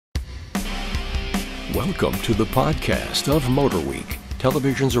Welcome to the podcast of MotorWeek,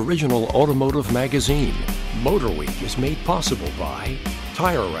 television's original automotive magazine. MotorWeek is made possible by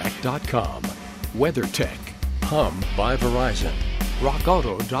TireRack.com, WeatherTech, Hum by Verizon,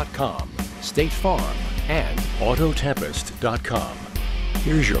 RockAuto.com, State Farm, and Autotempest.com.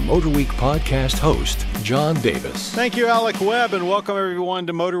 Here's your MotorWeek podcast host, John Davis. Thank you, Alec Webb, and welcome everyone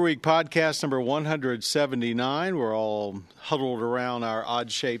to MotorWeek podcast number 179. We're all huddled around our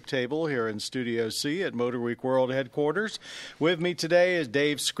odd-shaped table here in Studio C at MotorWeek World Headquarters. With me today is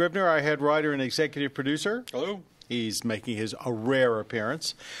Dave Scrivener, our head writer and executive producer. Hello. He's making a rare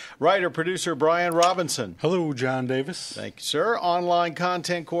appearance. Writer-producer Brian Robinson. Hello, John Davis. Thank you, sir. Online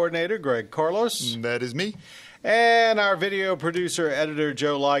content coordinator Greg Carlos. That is me. And our video producer, editor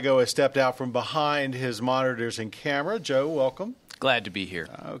Joe Ligo has stepped out from behind his monitors and camera. Joe, welcome. Glad to be here.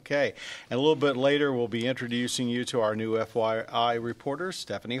 Okay. And a little bit later, we'll be introducing you to our new FYI reporter,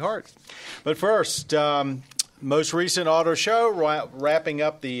 Stephanie Hart. But first, most recent auto show, wrapping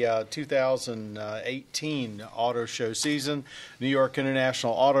up the 2018 auto show season, New York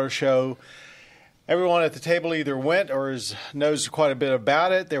International Auto Show. Everyone at the table either went or knows quite a bit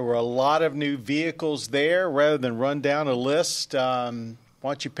about it. There were a lot of new vehicles there. Rather than run down a list, why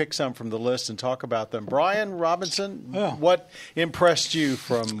don't you pick some from the list and talk about them? Brian Robinson, What impressed you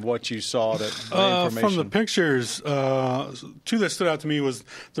from what you saw? That information? From the pictures, two that stood out to me was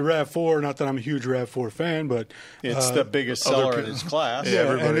the RAV4. Not that I'm a huge RAV4 fan, but it's the biggest seller in its class.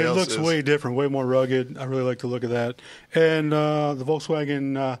 Yeah, and it looks way different, way more rugged. I really like to look at that. And the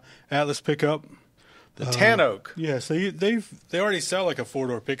Volkswagen Atlas pickup. The Tan Oak. Yeah, so they already sell like a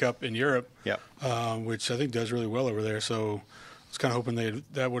four-door pickup in Europe, which I think does really well over there. So I was kind of hoping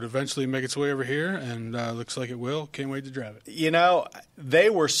that would eventually make its way over here, and looks like it will. Can't wait to drive it. You know, they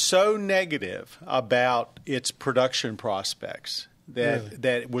were so negative about its production prospects that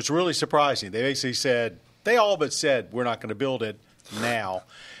it was really surprising. They basically they all but said, we're not going to build it now.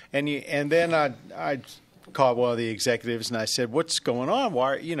 And then I called one of the executives and I said, what's going on?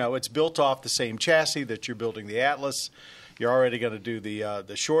 Why, it's built off the same chassis that you're building the Atlas. You're already going to do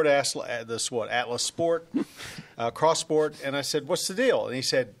the short Atlas Sport, Cross Sport. And I said, what's the deal? And he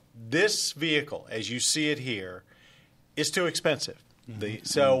said, this vehicle, as you see it here, is too expensive.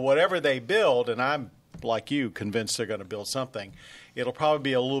 So whatever they build, and I'm, like you, convinced they're going to build something, it'll probably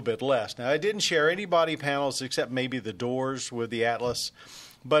be a little bit less. Now, I didn't share any body panels except maybe the doors with the Atlas,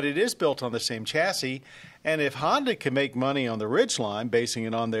 but it is built on the same chassis. And if Honda can make money on the Ridgeline, basing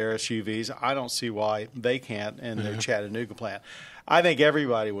it on their SUVs, I don't see why they can't in their Chattanooga plant. I think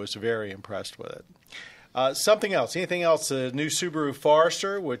everybody was very impressed with it. Something else? Anything else? The new Subaru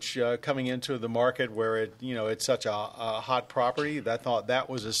Forester, which coming into the market where it's such a hot property. I thought that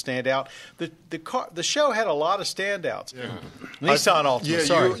was a standout. The show had a lot of standouts. Yeah. Nissan Altima. Yeah,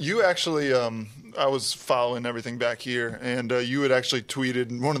 sorry. you actually. I was following everything back here, and you had actually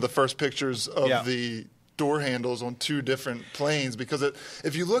tweeted one of the first pictures of the door handles on two different planes, because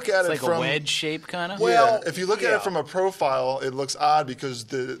if you look at it's it like from a wedge shape kind of. Well, if you look at it from a profile, it looks odd because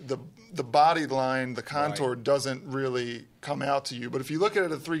the body line, the contour doesn't really come out to you. But if you look at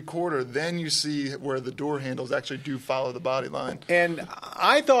it at 3/4, then you see where the door handles actually do follow the body line. And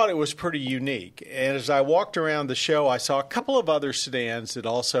I thought it was pretty unique. And as I walked around the show, I saw a couple of other sedans that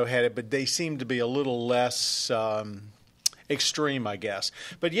also had it, but they seemed to be a little less extreme, I guess.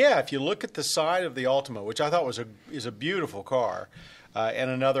 But yeah, if you look at the side of the Altima, which I thought is a beautiful car, and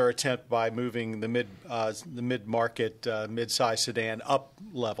another attempt by moving the mid-market mid-size sedan up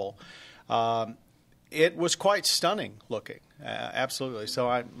level, it was quite stunning looking. Absolutely.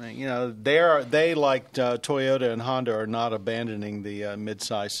 So they like Toyota and Honda are not abandoning the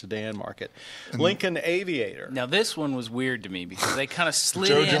mid-size sedan market. Lincoln Aviator. Now this one was weird to me because they kind of slid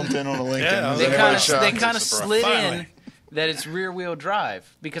Joe in. jumped in on a Lincoln. Yeah, they kind of slid in that it's rear-wheel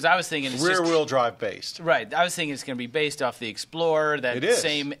drive, because I was thinking it's rear-wheel drive based. Right. I was thinking it's going to be based off the Explorer. That it is.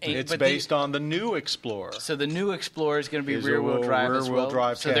 It's based on the new Explorer. So the new Explorer is going to be rear-wheel drive as well.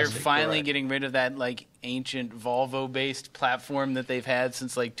 Drive so they're chassis, finally correct. getting rid of that ancient Volvo-based platform that they've had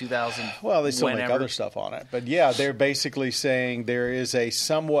since 2000. Well, they still make other stuff on it. But yeah, they're basically saying there is a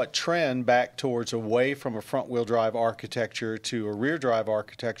somewhat trend back towards away from a front-wheel drive architecture to a rear drive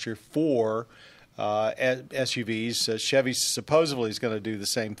architecture for SUVs. Chevy supposedly is going to do the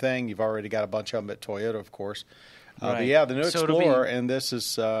same thing. You've already got a bunch of them at Toyota, of course. But yeah, the new Explorer, and this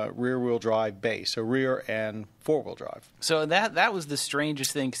is rear-wheel drive base, so rear and four-wheel drive. So that was the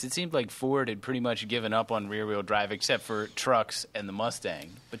strangest thing, because it seemed like Ford had pretty much given up on rear-wheel drive except for trucks and the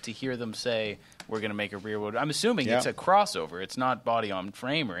Mustang. But to hear them say, we're going to make a rear-wheel drive, I'm assuming it's a crossover. It's not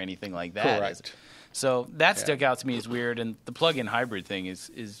body-on-frame or anything like that. Correct. So that stuck out to me as weird, and the plug-in hybrid thing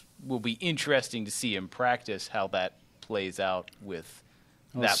will be interesting to see in practice how that plays out with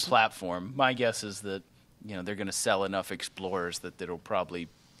that platform. My guess is that they're going to sell enough Explorers that it'll probably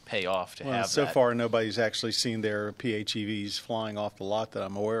pay off to have so that. far, nobody's actually seen their PHEVs flying off the lot that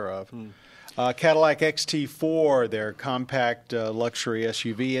I'm aware of. Cadillac XT4, their compact luxury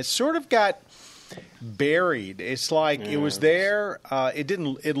SUV, it's sort of got buried. It's like it was there.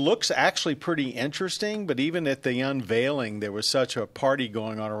 It looks actually pretty interesting, but even at the unveiling, there was such a party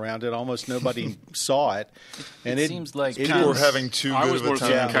going on around it. Almost nobody saw it. And it seems like people were having too good of a time. I was more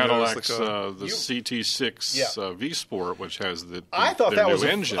thinking Cadillac's the CT6 V Sport, which has I thought that was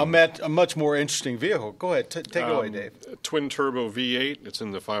engine. a much more interesting vehicle. Go ahead, take it away, Dave. Twin turbo V8. It's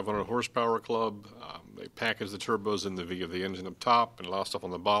in the 500 horsepower club. They package the turbos in the V of the engine up top and a lot of stuff on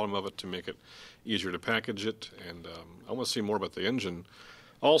the bottom of it to make it easier to package it. And I want to see more about the engine.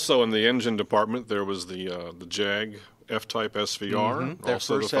 Also in the engine department, there was the Jag F-Type SVR. Their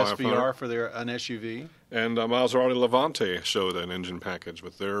also first the 500. SVR for an SUV. And Maserati Levante showed an engine package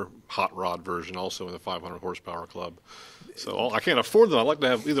with their hot rod version, also in the 500 horsepower club. So I can't afford them. I'd like to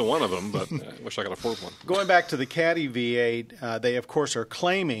have either one of them, but I wish I could afford one. Going back to the Caddy V8, they of course are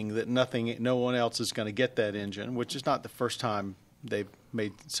claiming that no one else is going to get that engine, which is not the first time they've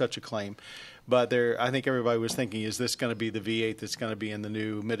made such a claim. But I think everybody was thinking, is this going to be the V8 that's going to be in the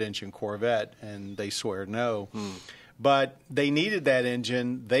new mid-engine Corvette? And they swear no. But they needed that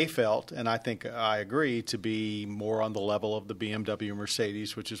engine, they felt, and I think I agree, to be more on the level of the BMW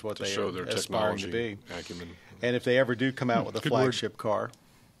Mercedes, which is what they are aspiring to be. Acumen. And if they ever do come out with a flagship car.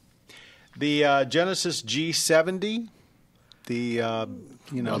 The Genesis G70,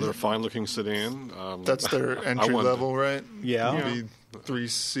 another fine-looking sedan. That's their entry level, right? Yeah. Maybe 3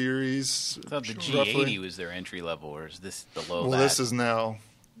 Series. I thought the G80 was their entry level, or is this below that? Well, this is now.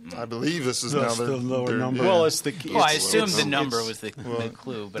 I believe this is now the lower number. Well, it's the. Well, I assumed the number was the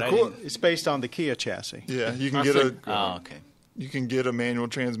clue, but it's based on the Kia chassis. Yeah, you can okay. You can get a manual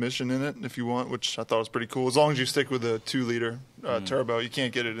transmission in it if you want, which I thought was pretty cool. As long as you stick with a 2-liter turbo, you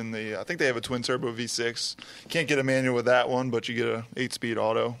can't get it in the. I think they have a twin turbo V6. You can't get a manual with that one, but you get a 8-speed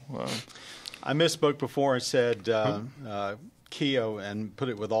auto. I misspoke before and said Kia and put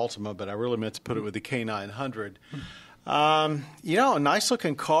it with Altima, but I really meant to put it with the K900. A nice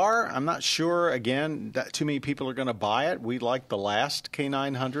looking car. I'm not sure, again, that too many people are going to buy it. We liked the last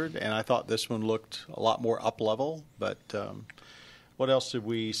K900, and I thought this one looked a lot more up level. But what else did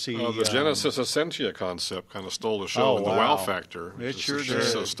we see? The Genesis Essentia concept kind of stole the show with the wow factor. It sure did.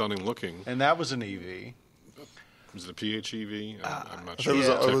 It's so stunning looking. And that was an EV. Was it a PHEV? I'm not sure.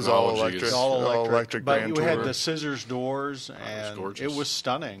 It was all electric. All electric. But Grand you had Tourer. the scissors doors, and it was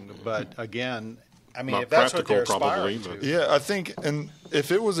stunning. But again, I mean, not if that's what they're probably, aspiring but to. Yeah, I think, and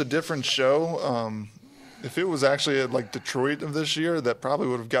if it was a different show, if it was actually at like Detroit of this year, that probably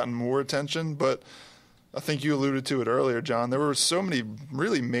would have gotten more attention. But I think you alluded to it earlier, John. There were so many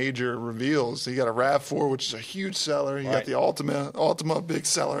really major reveals. You got a RAV4, which is a huge seller. You got the Altima, big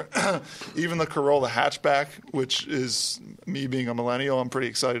seller. Even the Corolla hatchback, which is me being a millennial, I'm pretty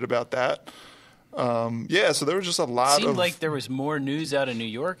excited about that. So there was just a lot Seemed like there was more news out of New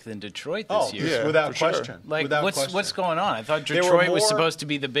York than Detroit this year. Yeah, without question. Sure. Like, without what's question. going on? I thought Detroit was supposed to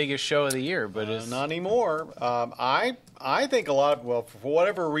be the biggest show of the year, but it's not anymore. I think a lot of, for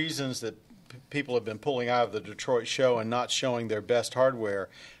whatever reasons that people have been pulling out of the Detroit show and not showing their best hardware.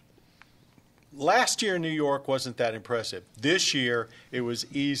 Last year, New York wasn't that impressive. This year, it was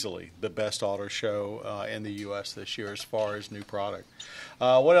easily the best auto show in the U.S. this year as far as new product.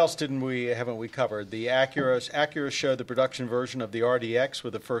 What else haven't we covered? The Acura showed the production version of the RDX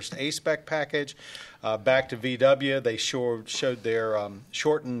with the first A-Spec package. Back to VW, they showed their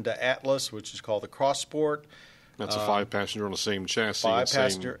shortened Atlas, which is called the Cross Sport. That's a 5-passenger on the same chassis.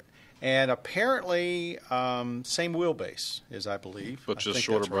 5-passenger. And apparently, same wheelbase, as I believe. But just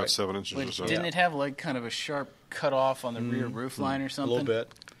shorter by 7 inches or so. Didn't it have like kind of a sharp cutoff on the rear roof line or something? A little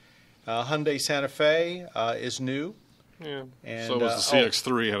bit. Hyundai Santa Fe is new. Yeah. And, so was the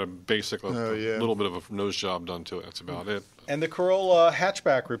CX-3, had a basic little bit of a nose job done to it. That's about it. And the Corolla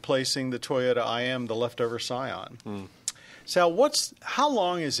hatchback replacing the Toyota IM, the leftover Scion. So how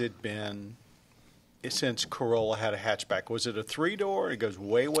long has it been since Corolla had a hatchback? Was it a 3-door? It goes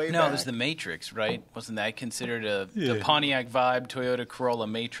way back? No, it was the Matrix, right? Wasn't that considered the Pontiac vibe Toyota Corolla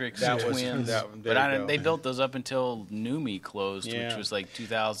Matrix twins? They built those up until Numi closed, which was like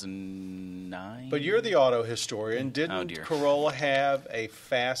 2009. But you're the auto historian. Didn't Corolla have a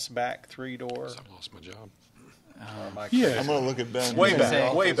fastback 3-door? I lost my job. I'm going to look at Ben. Way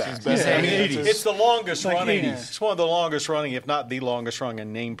back. It's the longest running. 80s. It's one of the longest running, if not the longest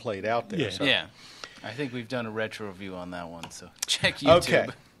running nameplate out there. Yeah. So. I think we've done a retro review on that one, so check YouTube. Okay.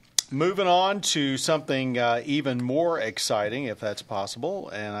 Moving on to something even more exciting, if that's possible,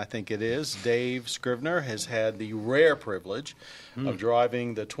 and I think it is. Dave Scrivener has had the rare privilege of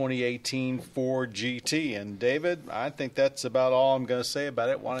driving the 2018 Ford GT. And, David, I think that's about all I'm going to say about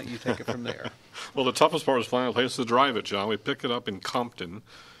it. Why don't you take it from there? Well, the toughest part was finding a place to drive it, John. We picked it up in Compton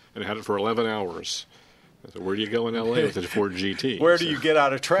and had it for 11 hours. I said, where do you go in L.A. with a Ford GT? Where do you get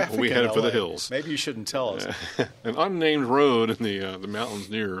out of traffic? We in headed for LA? the hills. Maybe you shouldn't tell us. An unnamed road in the mountains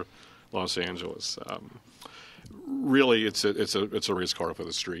near Los Angeles. Really, it's a race car for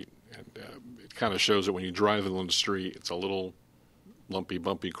the street, and it kind of shows that when you drive it on the street, it's a little lumpy,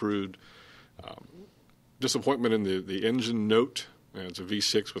 bumpy, crude. Disappointment in the engine note. It's a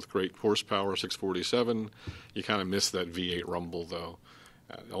V6 with great horsepower, 647. You kind of miss that V8 rumble, though.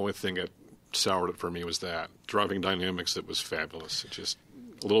 The only thing that soured it for me was that. Driving dynamics, it was fabulous. It just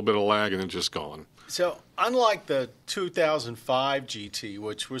a little bit of lag and then just gone. So, unlike the 2005 GT,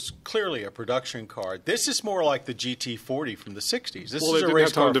 which was clearly a production car, this is more like the GT40 from the 60s. This is a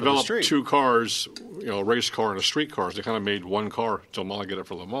race car for the develop street. two cars, a race car and a street car. They kind of made one car to homologate it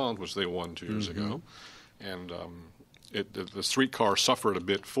for Le Mans, which they won 2 years ago. And the street car suffered a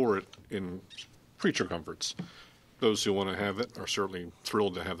bit for it in creature comforts. Those who want to have it are certainly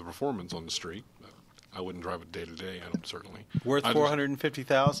thrilled to have the performance on the street. I wouldn't drive it day to day. I don't certainly. Worth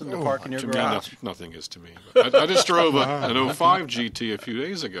 $450,000 to park in your garage. Nothing is to me. But I just drove an 05 GT a few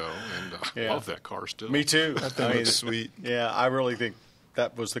days ago, and I love that car still. Me too. That thing looks sweet. Yeah, I really think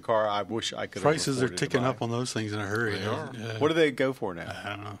that was the car I wish I could. Prices are ticking up on those things in a hurry. They are. Yeah. What do they go for now? I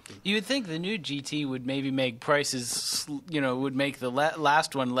don't know. You would think the new GT would maybe make prices, would make the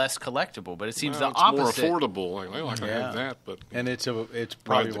last one less collectible, but it seems the opposite. It's more affordable. I like to have that, but and it's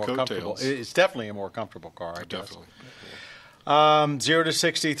probably more comfortable. It's definitely a more comfortable car. I guess. Definitely. 0 to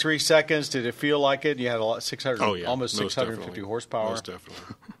 60, 3 seconds. Did it feel like it? You had almost 650 definitely. horsepower. Most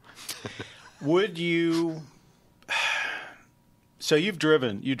definitely. Would you? So you drove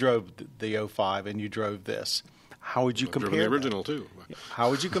the 05 and you drove this. How would you compare the original too? How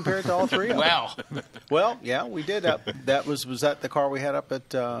would you compare it to all three of them? Wow. Well, yeah, we did. Was that the car we had up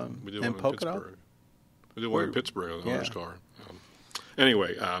at we did in one Pocono? in Pittsburgh. We did one in Pittsburgh, the orange car.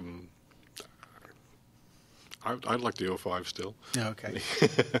 Anyway, I'd like the 05 still. Okay.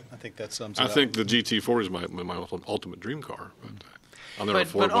 I think that sums it up. I think the GT4 is my ultimate dream car. But I'll never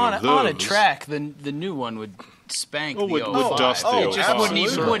afford but one of those. on a track, the new one would spank the 05. Would dust the 05.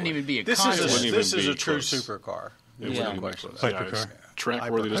 It wouldn't even be a contest. This is a true supercar.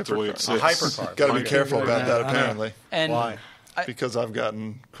 Track worthy just the way it sits. A hypercar. Got to be careful about that, apparently. And why? Because I've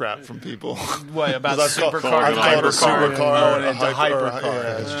gotten crap from people. What about I've called supercar? it a supercar, a hypercar.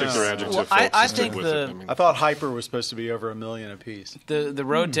 Yeah, stick your adjective, Well, folks, I and stick think with the- it. I mean, I thought Hyper was supposed to be over $1 million apiece. The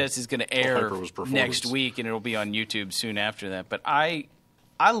road test is going to air Hyper was performance. next week, and it'll be on YouTube soon after that. But I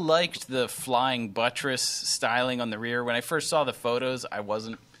liked the flying buttress styling on the rear. When I first saw the photos, it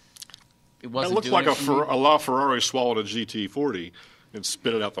wasn't. it looked doing like it for me. a LaFerrari swallowed a GT40 and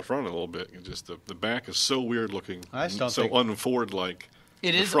spit it out the front a little bit. It just the back is so weird looking, so un-Ford like.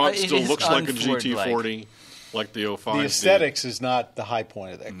 It the is. front It still is looks like a un-Ford-like. GT40, like the 05. The aesthetics is not the high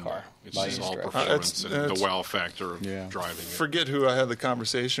point of that car. It's by just any all stretch. performance and it's- the wow factor of Yeah. driving it. Forget who I had the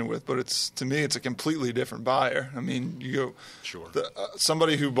conversation with, but to me, it's a completely different buyer. I mean, you go, Sure.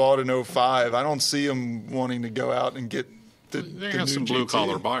 Somebody who bought an 05, I don't see them wanting to go out and get the They the had new some GT. blue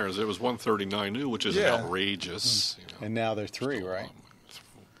collar buyers. It was 139 new, which is outrageous. You know. And now they're 3, right?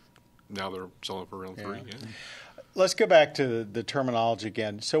 Now they're selling for around 3. Yeah. Let's go back to the terminology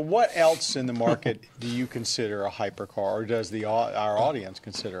again. So what else in the market do you consider a hypercar, or does our audience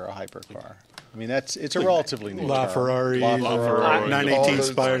consider a hypercar? I mean, it's a relatively new term. LaFerrari, LaFerrari. 918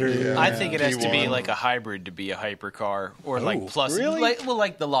 Spider. Yeah. I think it has to be P1. like a hybrid to be a hypercar, or like plus, really?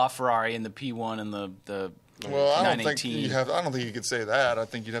 like the LaFerrari and the P1 and the Well, I don't 918. think you have. I don't think you could say that. I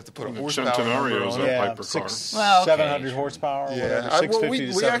think you'd have to put a horsepower Centenario number is on a it. Yeah, hypercar. Well, okay. 700 horsepower, Yeah, whatever, 650 we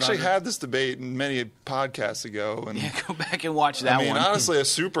to 700. actually had this debate many podcasts ago, and Yeah, go back and watch that I mean, one. honestly, a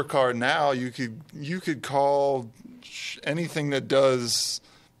supercar now you could call anything that does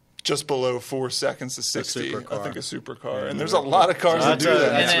just below 4 seconds to 60. I supercar. think a supercar, and there's a lot of cars that do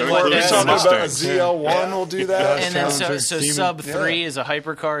that. And then We're what- talking that's about a Mustang. ZL1 will do that. and then Challenger, so Demon. sub 3 Yeah. is a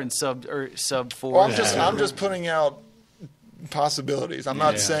hypercar, and sub 4. Well, I'm just putting out possibilities. I'm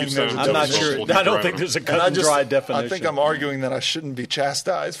not saying there's a I'm not definition. sure. I don't think there's a And cut and dry definition. I think I'm arguing that I shouldn't be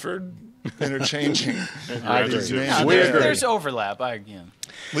chastised for interchanging these names. There's overlap.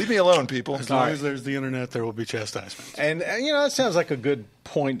 Leave me alone, people. As long as there's the internet, there will be chastisement. And, it sounds like a good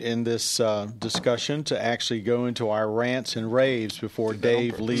point in this discussion to actually go into our rants and raves before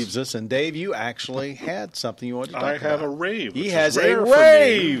Dave leaves us. And, Dave, you actually had something you wanted to talk about. I have a rave. He which has is a rare for me.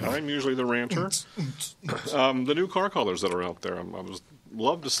 rave. I'm usually the ranter. The new car colors that are out there. I was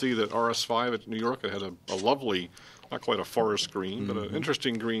love to see that RS5 at New York had a lovely, not quite a forest green, but an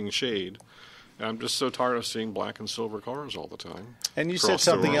interesting green shade. And I'm just so tired of seeing black and silver cars all the time. And you said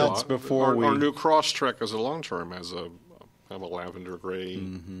something else before our new Crosstrek as a long term has a kind of a lavender gray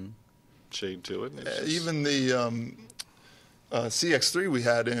shade to it. Even the CX-3 we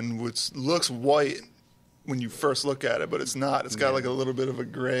had in, which looks white when you first look at it, but it's not. It's got like a little bit of a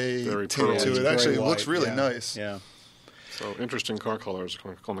gray tint to it. Actually, it looks really nice. Yeah. So interesting car colors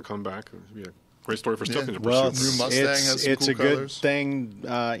going to come back. Yeah. Great story for Stephanie to pursue. Well, New Mustang has some it's cool a good colors. thing.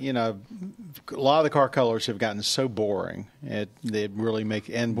 A lot of the car colors have gotten so boring. They really make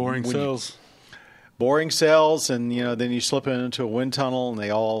Boring cells. Boring cells, and then you slip into a wind tunnel, and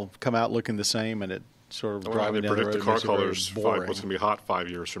they all come out looking the same, and it sort of driving they down the predict road the car makes it very colors. boring. What's going to be hot 5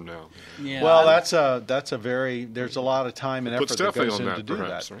 years from now? Yeah. Well, that's a very. There's a lot of time and effort Puts that Stephanie goes on into that, do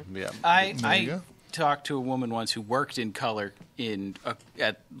perhaps, that. right? Yeah. I talked to a woman once who worked in color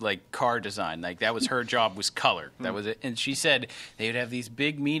at car design. Like that was her job, was color. That was it. And she said they would have these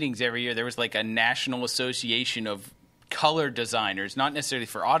big meetings every year. There was like a national association of color designers, not necessarily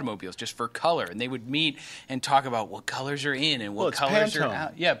for automobiles, just for color. And they would meet and talk about what colors are in and what colors Pantone. are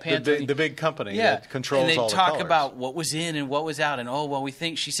out. Yeah, Pantone. The big company that controls all the colors. And they'd talk about what was in and what was out. And, we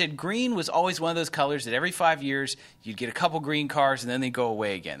think, she said green was always one of those colors that every 5 years you'd get a couple green cars and then they go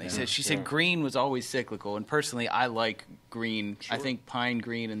away again. She said green was always cyclical. And personally, I like green. Sure. I think pine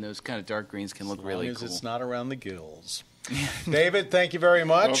green and those kind of dark greens can look really cool. As long as it's not around the gills. David, thank you very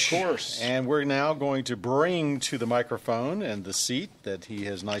much. Of course. And we're now going to bring to the microphone and the seat that he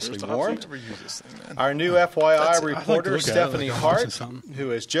has nicely warmed our new FYI reporter, Stephanie Hart, who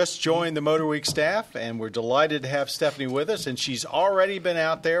has just joined the MotorWeek staff, and we're delighted to have Stephanie with us, and she's already been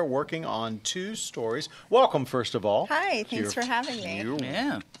out there working on 2 stories. Welcome, first of all. Hi, thanks for having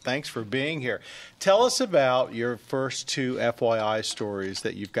me. Thanks for being here. Tell us about your first 2 FYI stories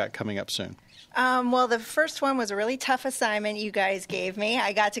that you've got coming up soon. Well, the first one was a really tough assignment you guys gave me.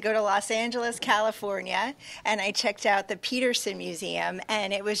 I got to go to Los Angeles, California, and I checked out the Peterson Museum,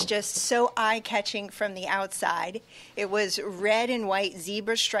 and it was just so eye-catching from the outside. It was red and white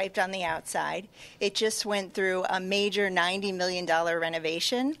zebra striped on the outside. It just went through a major $90 million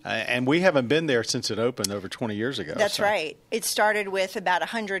renovation. And we haven't been there since it opened over 20 years ago. That's right. It started with about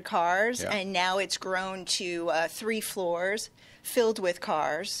 100 cars, and now it's grown to 3 floors. Filled with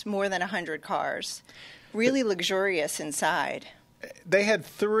cars, more than 100 cars. Really luxurious inside. They had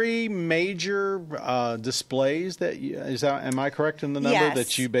 3 major displays. Am I correct in the number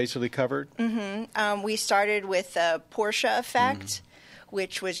that you basically covered? Mm-hmm. We started with the Porsche effect,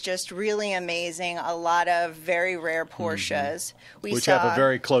 which was just really amazing. A lot of very rare Porsches. Which have a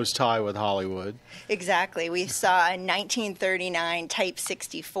very close tie with Hollywood. Exactly. We saw a 1939 Type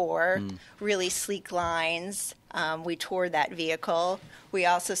 64, really sleek lines. We toured that vehicle. We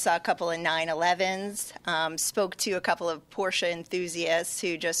also saw a couple of 911s, spoke to a couple of Porsche enthusiasts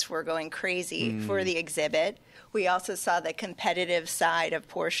who just were going crazy for the exhibit. We also saw the competitive side of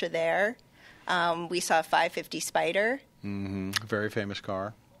Porsche there. We saw a 550 Spider. Very famous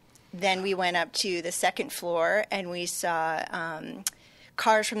car. Then we went up to the second floor and we saw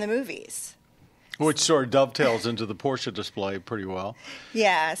cars from the movies. Which sort of dovetails into the Porsche display pretty well.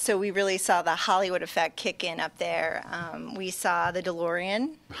 Yeah, so we really saw the Hollywood effect kick in up there. We saw the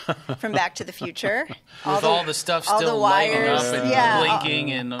DeLorean from Back to the Future. With all the stuff still lighting up and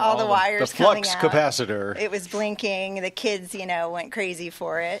blinking and all the wires the flux coming out. capacitor. It was blinking. The kids, went crazy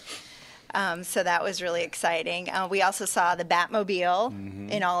for it. So that was really exciting. We also saw the Batmobile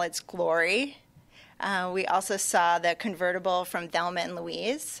in all its glory. We also saw the convertible from Thelma and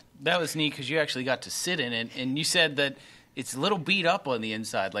Louise. That was neat because you actually got to sit in it, and you said that it's a little beat up on the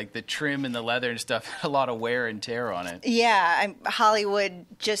inside, like the trim and the leather and stuff, a lot of wear and tear on it. Yeah, Hollywood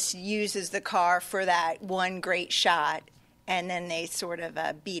just uses the car for that one great shot, and then they sort of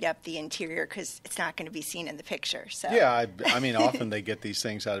beat up the interior because it's not going to be seen in the picture. So. Yeah, often they get these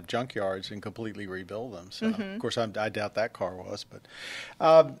things out of junkyards and completely rebuild them. So, of course, I doubt that car was.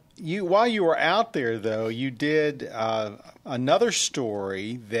 But, While you were out there, though, you did another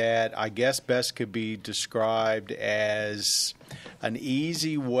story that I guess best could be described as an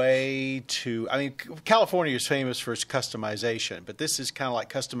easy way to. I mean, California is famous for its customization, but this is kind of like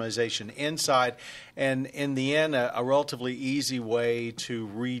customization inside, and in the end, a relatively easy way to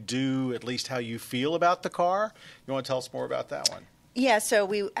redo at least how you feel about the car. You want to tell us more about that one? Yeah, so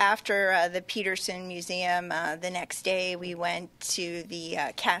after the Peterson Museum, the next day we went to the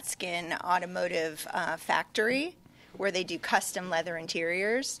Catskin Automotive Factory, where they do custom leather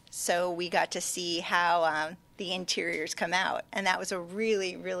interiors. So we got to see how the interiors come out, and that was a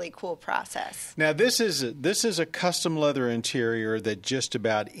really, really cool process. Now, this is a custom leather interior that just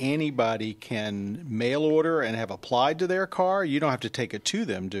about anybody can mail order and have applied to their car. You don't have to take it to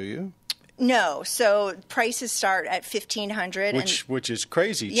them, do you? No, so prices start at $1,500, which is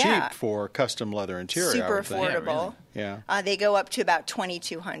crazy cheap for custom leather interior. Super affordable. Yeah, they go up to about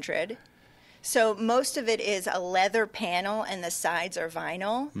 $2,200. So most of it is a leather panel, and the sides are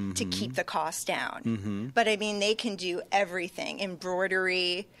vinyl to keep the cost down. But I mean, they can do everything: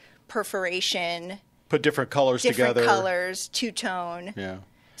 embroidery, perforation, put different colors together, different colors, two-tone. Yeah.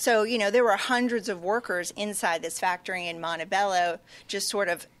 So there were hundreds of workers inside this factory in Montebello, just sort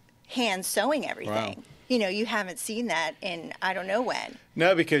of hand sewing everything. Wow. You haven't seen that in I don't know when.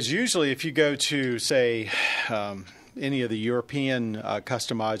 No, because usually if you go to, say, any of the European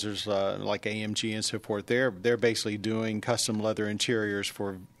customizers like AMG and so forth, they're basically doing custom leather interiors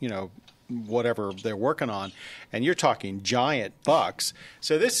for, whatever they're working on, and you're talking giant bucks.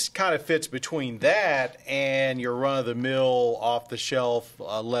 So this kind of fits between that and your run-of-the-mill, off-the-shelf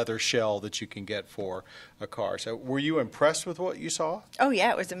leather shell that you can get for a car. So were you impressed with what you saw? Oh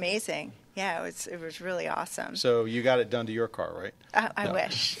yeah, it was amazing. Yeah, it was really awesome. So you got it done to your car, right? I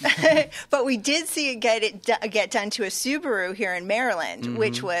wish, but we did see it get done to a Subaru here in Maryland,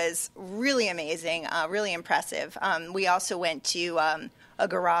 which was really amazing, really impressive. We also went to a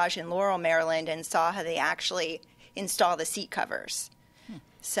garage in Laurel, Maryland, and saw how they actually install the seat covers.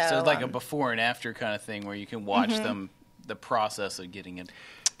 So it's like a before and after kind of thing where you can watch the process of getting it.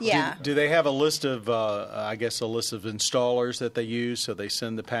 Yeah. Do they have a list of, a list of installers that they use, so they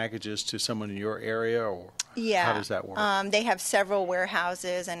send the packages to someone in your area, or how does that work? They have several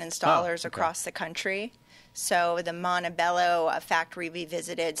warehouses and installers across the country. So the Montebello factory we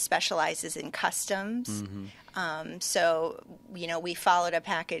visited specializes in customs. So, we followed a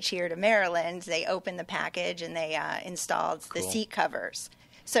package here to Maryland. They opened the package and they installed the seat covers.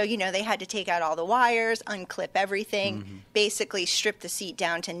 So, they had to take out all the wires, unclip everything, basically strip the seat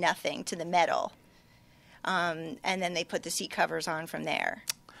down to nothing, to the metal. And then they put the seat covers on from there.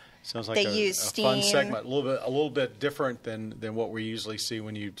 Sounds like they a use steam. Fun segment, a little bit different than what we usually see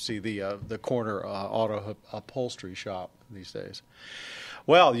when you see the corner auto upholstery shop these days.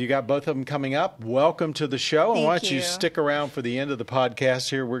 Well, you got both of them coming up. Welcome to the show. Thank I want you. you to stick around for the end of the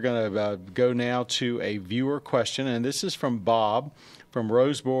podcast here. We're going to go now to a viewer question, and this is from Bob from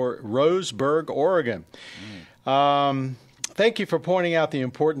Roseburg, Oregon. Thank you for pointing out the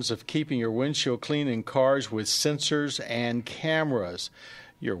importance of keeping your windshield clean in cars with sensors and cameras.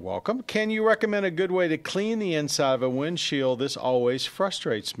 You're welcome. Can you recommend a good way to clean the inside of a windshield? This always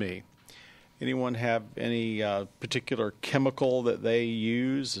frustrates me. Anyone have any particular chemical that they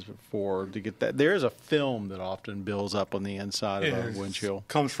use to get that? There is a film that often builds up on the inside of a windshield.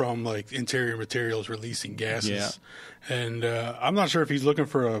 Comes from like interior materials releasing gases. Yeah. And I'm not sure if he's looking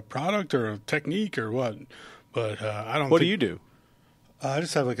for a product or a technique or what, but I don't. What do you do? I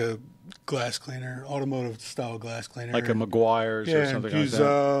just have like a glass cleaner, automotive style glass cleaner, like a McGuire's or something like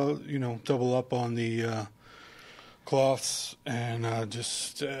that. Double up on the cloths and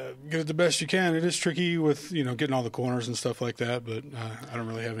just get it the best you can. It is tricky with getting all the corners and stuff like that, but I don't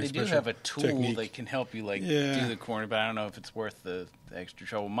really have any. They special do have a tool technique that can help you do the corner, but I don't know if it's worth the extra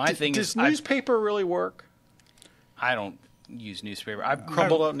trouble. My thing does is, newspaper really work? I don't use newspaper.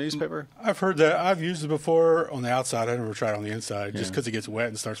 Crumbled up newspaper? I've heard that. I've used it before on the outside. I never tried it on the inside just because it gets wet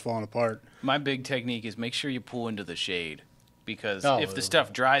and starts falling apart. My big technique is make sure you pull into the shade. Because if the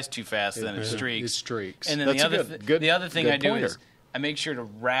stuff dries too fast, then it streaks. It streaks. And then the other thing I do is I make sure to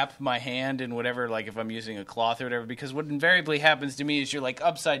wrap my hand in whatever, like if I'm using a cloth or whatever, because what invariably happens to me is you're like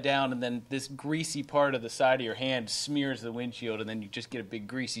upside down and then this greasy part of the side of your hand smears the windshield and then you just get a big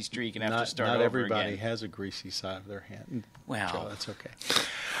greasy streak and have to start over again. Not everybody has a greasy side of their hand. Wow. Joe, that's okay.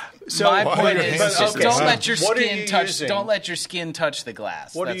 So my point is don't let your skin touch. Don't let your skin touch the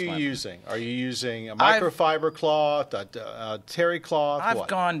glass. What are you using? Are you using a microfiber cloth, a terry cloth? I've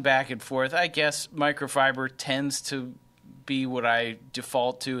gone back and forth. I guess microfiber tends to be what I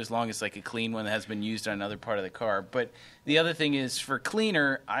default to as long as like a clean one that has been used on another part of the car. But the other thing is for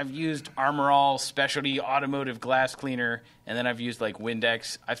cleaner, I've used Armor All specialty automotive glass cleaner, and then I've used like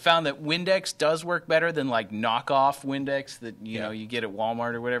Windex. I found that Windex does work better than like knockoff Windex that you get at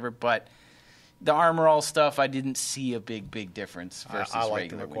Walmart or whatever. But the Armor All stuff, I didn't see a big difference versus I like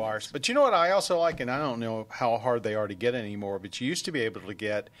the regular McGuire's. Windex. But you know what I also like, and I don't know how hard they are to get anymore, but you used to be able to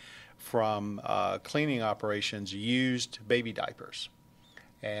get from cleaning operations used baby diapers.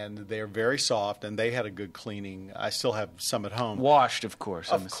 And they're very soft, and they had a good cleaning. I still have some at home. Washed, of course.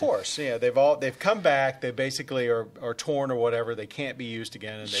 Of course, yeah. They've come back. They basically are torn or whatever. They can't be used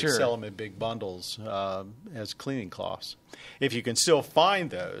again, and they sell them in big bundles as cleaning cloths. If you can still find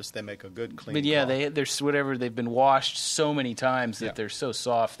those, they make a good cleaning cloth. But yeah, they've been washed so many times that they're so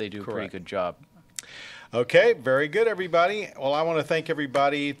soft. They do a pretty good job. Okay, very good, everybody. Well, I want to thank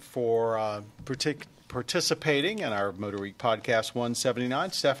everybody for participating in our MotorWeek Podcast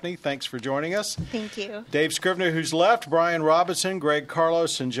 179. Stephanie, thanks for joining us. Thank you. Dave Scrivener, who's left, Brian Robinson, Greg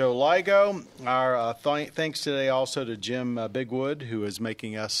Carlos, and Joe Ligo. Our thanks today also to Jim Bigwood, who is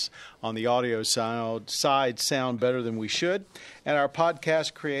making us on the audio side sound better than we should, and our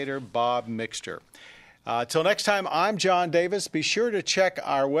podcast creator, Bob Mixter. Till next time, I'm John Davis. Be sure to check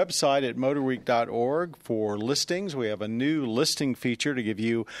our website at motorweek.org for listings. We have a new listing feature to give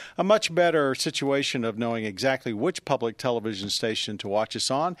you a much better situation of knowing exactly which public television station to watch us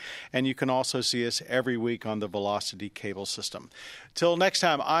on. And you can also see us every week on the Velocity cable system. Till next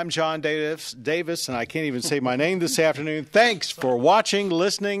time, I'm John Davis, and I can't even say my name this afternoon. Thanks for watching,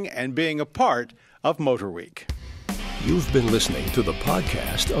 listening, and being a part of MotorWeek. You've been listening to the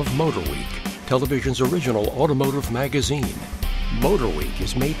podcast of MotorWeek, television's original automotive magazine. MotorWeek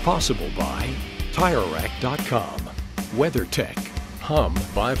is made possible by TireRack.com, WeatherTech, Hum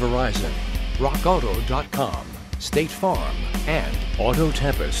by Verizon, RockAuto.com, State Farm, and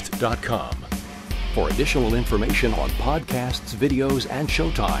Autotempest.com. For additional information on podcasts, videos, and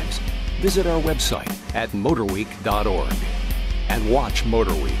showtimes, visit our website at MotorWeek.org. And watch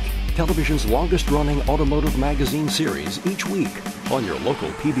MotorWeek, television's longest-running automotive magazine series each week on your local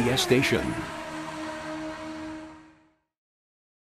PBS station.